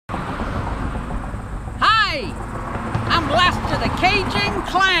Hi! I'm Lester the Cajun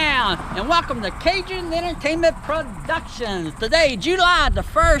Clown, and welcome to Cajun Entertainment Productions. Today, July the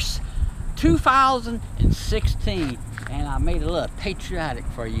 1st, 2016, and I made a little patriotic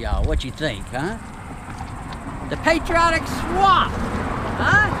for y'all. What you think, huh? The patriotic swamp,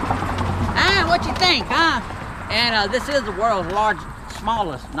 huh? And what you think, huh? And this is the world's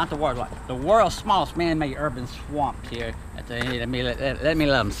the world's smallest man-made urban swamp here. Let me let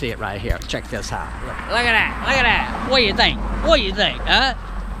them see it right here. Check this out. Look at that. Look at that. What do you think? What do you think? Huh?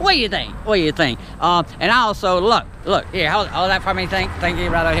 What do you think? What do you think? And I also look here. Hold that for me. Thank you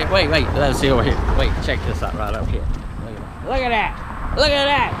right over here. Wait. Let's see over here. Wait. Check this out right over here. Look at that. Look at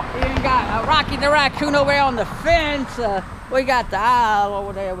that. We even got Rocky the Raccoon over there on the fence. We got the aisle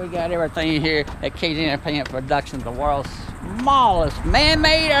over there. We got everything here at Cajun Entertainment Productions, the world's smallest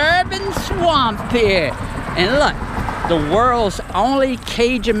man-made urban swamp here. And look, the world's only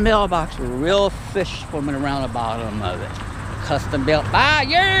Cajun mailbox with real fish swimming around the bottom of it. Custom built by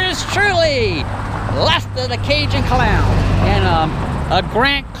yours truly, Lester the Cajun Clown. And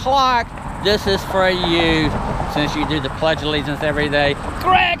Grant Clark, this is for you, since you do the Pledge of Allegiance every day.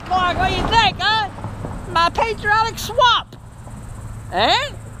 Grant Clark, what do you think, huh? My patriotic swamp.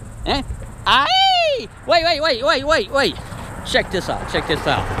 Eh? Aye! Wait. Check this out.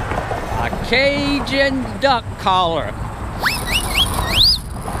 A Cajun duck collar.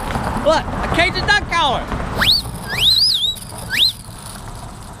 Look, a Cajun duck collar.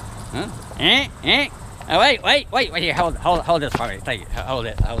 Huh? Wait. Here, hold this for me. Thank you. Hold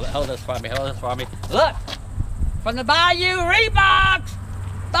this for me. Look, from the Bayou Reeboks.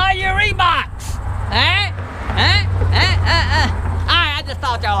 I just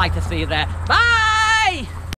thought y'all like to see that. Bye.